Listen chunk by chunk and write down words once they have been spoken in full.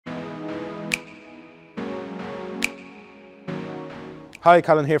Hi,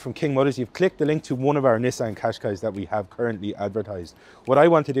 Colin here from King Motors. You've clicked the link to one of our Nissan Qashqais that we have currently advertised. What I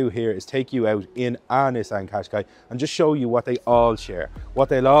want to do here is take you out in a Nissan Qashqai and just show you what they all share, what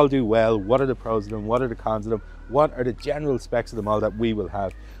they'll all do well, what are the pros of them, what are the cons of them, what are the general specs of them all that we will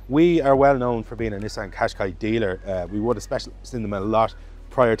have. We are well known for being a Nissan Qashqai dealer. We would have specialised in them a lot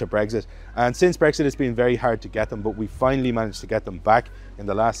prior to Brexit, and since Brexit it's been very hard to get them, but we finally managed to get them back in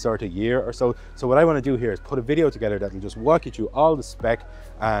the last sort of year or so. So what I want to do here is put a video together that will just walk you through all the spec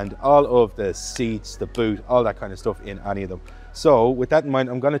and all of the seats, the boot, all that kind of stuff in any of them. So with that in mind,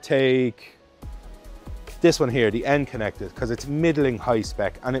 I'm going to take this one here, the N connected, because it's middling high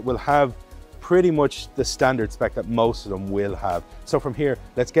spec and it will have pretty much the standard spec that most of them will have. So from here,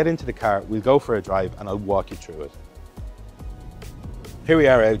 let's get into the car, we'll go for a drive and I'll walk you through it. Here we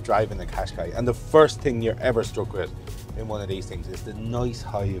are out driving the Qashqai, and the first thing you're ever struck with in one of these things is the nice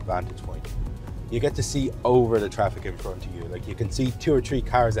high vantage point. You get to see over the traffic in front of you, like you can see 2 or 3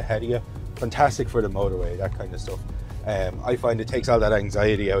 cars ahead of you. Fantastic for the motorway, that kind of stuff. I find it takes all that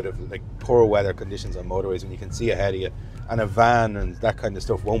anxiety out of like poor weather conditions on motorways when you can see ahead of you, and a van and that kind of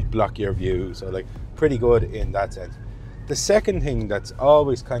stuff won't block your view, so like pretty good in that sense. The second thing that's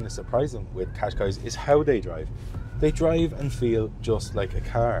always kind of surprising with Qashqais is how they drive. They drive and feel just like a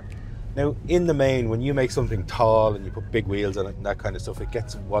car. Now, in the main, when you make something tall and you put big wheels on it and that kind of stuff, it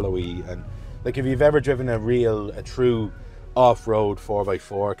gets wallowy. And like if you've ever driven a true off-road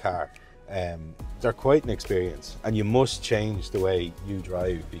 4x4 car, they're quite an experience, and you must change the way you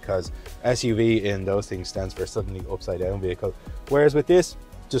drive, because SUV in those things stands for suddenly upside down vehicle. Whereas with this,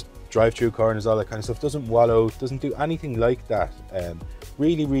 just drive through corners, all that kind of stuff, doesn't wallow, doesn't do anything like that.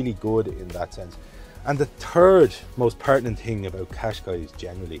 Really, really good in that sense. And the third most pertinent thing about Qashqais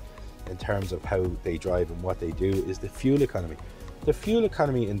generally, in terms of how they drive and what they do, is the fuel economy. The fuel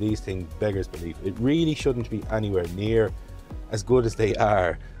economy in these things beggars belief. It really shouldn't be anywhere near as good as they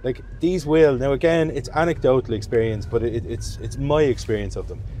are. Like these will, now again, it's anecdotal experience, but it's my experience of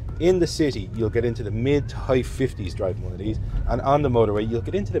them. In the city, you'll get into the mid to high 50s driving one of these, and on the motorway, you'll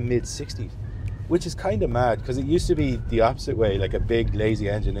get into the mid 60s. Which is kind of mad, because it used to be the opposite way, like a big lazy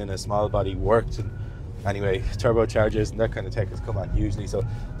engine in a small body worked. And anyway, turbochargers and that kind of tech has come on hugely, so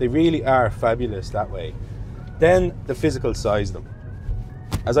they really are fabulous that way. Then the physical size of them.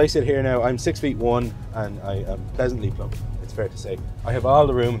 As I sit here now, I'm 6'1" and I am pleasantly plump, it's fair to say. I have all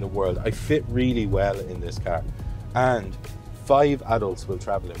the room in the world. I fit really well in this car, and 5 adults will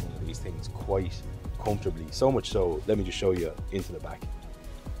travel in one of these things quite comfortably. So much so, let me just show you into the back.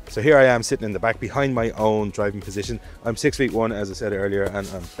 So here I am sitting in the back behind my own driving position. I'm 6'1", as I said earlier, and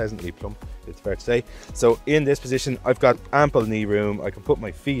I'm pleasantly plump, it's fair to say. So in this position, I've got ample knee room. I can put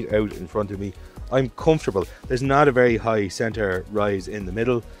my feet out in front of me. I'm comfortable. There's not a very high center rise in the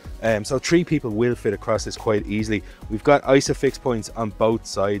middle. So 3 people will fit across this quite easily. We've got ISOFIX points on both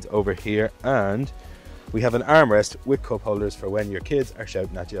sides over here, and we have an armrest with cup holders for when your kids are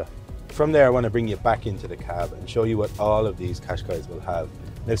shouting at you. From there, I want to bring you back into the cab and show you what all of these Qashqais will have.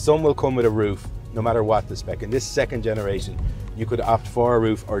 Now, some will come with a roof, no matter what the spec. In this second generation, you could opt for a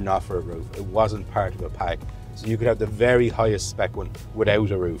roof or not for a roof. It wasn't part of a pack. So you could have the very highest spec one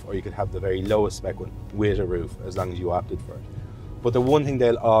without a roof, or you could have the very lowest spec one with a roof, as long as you opted for it. But the one thing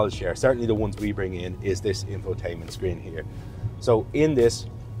they'll all share, certainly the ones we bring in, is this infotainment screen here. So in this,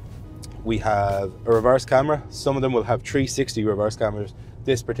 we have a reverse camera. Some of them will have 360 reverse cameras.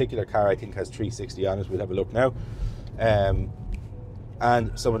 This particular car, I think, has 360 on it. We'll have a look now.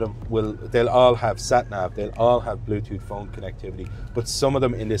 And some of them they'll all have sat-nav, they'll all have Bluetooth phone connectivity, but some of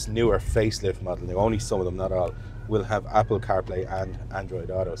them in this newer facelift model, now only some of them, not all, will have Apple CarPlay and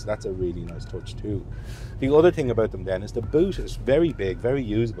Android Auto, so that's a really nice touch too. The other thing about them then is the boot is very big, very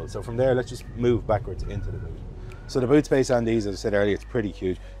usable. So from there, let's just move backwards into the boot. So the boot space on these, as I said earlier, it's pretty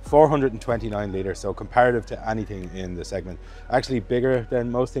huge. 429 litres, so comparative to anything in the segment. Actually bigger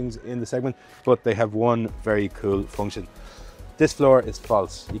than most things in the segment, but they have one very cool function. This floor is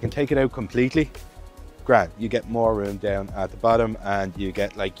false. You can take it out completely. Grand, you get more room down at the bottom, and you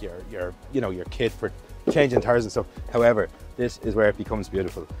get like your kit for changing tires and stuff. However, this is where it becomes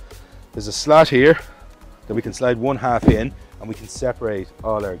beautiful. There's a slot here that we can slide 1/2 in, and we can separate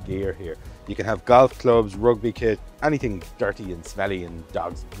all our gear here. You can have golf clubs, rugby kit, anything dirty and smelly and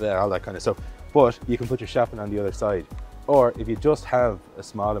dogs, all that kind of stuff. But you can put your shopping on the other side. Or if you just have a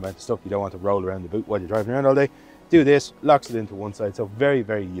small amount of stuff you don't want to roll around the boot while you're driving around all day, do this, locks it into one side. So very,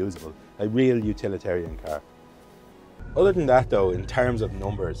 very usable, a real utilitarian car. Other than that though, in terms of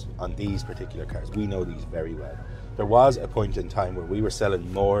numbers on these particular cars, we know these very well. There was a point in time where we were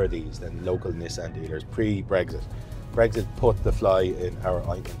selling more of these than local Nissan dealers pre-Brexit. Brexit put the fly in our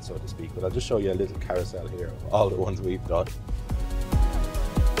ointment, so to speak, but I'll just show you a little carousel here of all the ones we've done.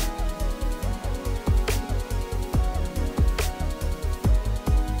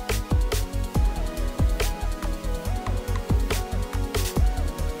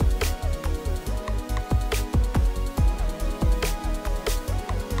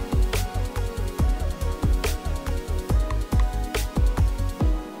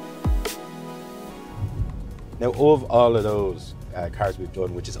 Now, of all of those cars we've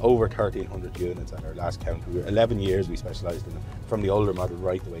done, which is over 1,300 units at our last count, we were 11 years we specialised in them, from the older model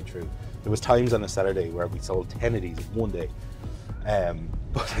right the way through. There was times on a Saturday where we sold 10 of these in one day.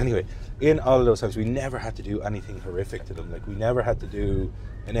 But anyway, in all of those times, we never had to do anything horrific to them. Like, we never had to do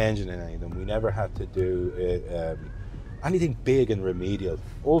an engine in any of them. We never had to do anything big and remedial.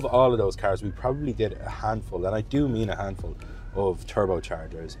 Of all of those cars, we probably did a handful, and I do mean a handful, of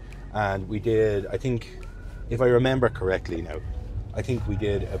turbochargers. And we did, I think, if I remember correctly now, I think we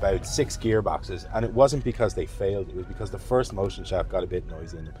did about 6 gearboxes, and it wasn't because they failed, it was because the first motion shaft got a bit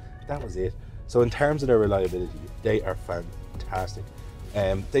noisy in them. That was it. So in terms of their reliability, they are fantastic.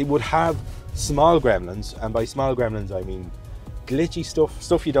 They would have small gremlins, and by small gremlins I mean glitchy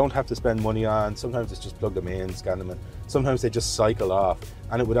stuff you don't have to spend money on. Sometimes it's just plug them in, scan them in. Sometimes they just cycle off,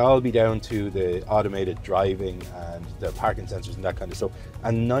 and it would all be down to the automated driving and the parking sensors and that kind of stuff.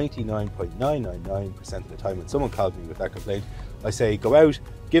 And 99.999% of the time when someone calls me with that complaint, I say go out,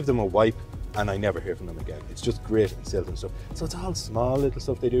 give them a wipe, and I never hear from them again. It's just grit and silt and stuff. So it's all small little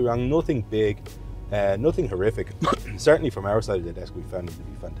stuff they do wrong, nothing big, nothing horrific. Certainly from our side of the desk we found them to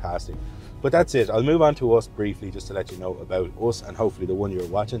be fantastic. But that's it. I'll move on to us briefly just to let you know about us and hopefully the one you're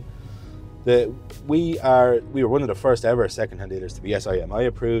watching. We were one of the first ever second-hand dealers to be SIMI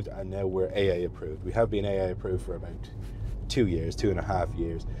approved, and now we're AA approved. We have been AA approved for about 2.5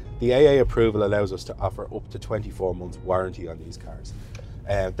 years. The AA approval allows us to offer up to 24 months warranty on these cars.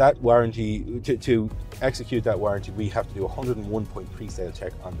 That warranty, to execute that warranty, we have to do a 101-point pre-sale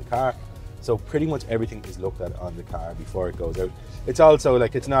check on the car. So pretty much everything is looked at on the car before it goes out. It's also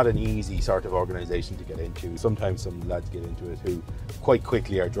like, it's not an easy sort of organisation to get into. Sometimes some lads get into it who quite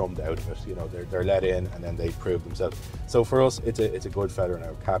quickly are drummed out of it. You know, they're let in and then they prove themselves. So for us, it's a good feather in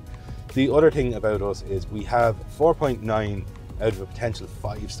our cap. The other thing about us is we have 4.9 out of a potential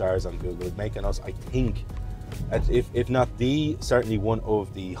 5 stars on Google, making us, I think, if not the, certainly one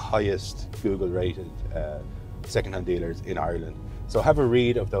of the highest Google rated second-hand dealers in Ireland. So have a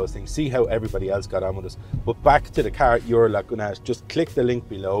read of those things, see how everybody else got on with us. But back to the car you're looking at, just click the link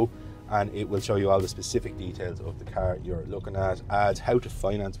below and it will show you all the specific details of the car you're looking at, ads, how to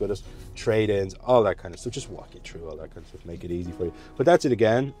finance with us, trade-ins, all that kind of stuff. Just walk you through all that kind of stuff, make it easy for you. But that's it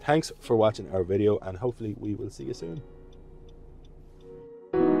again. Thanks for watching our video, and hopefully we will see you soon.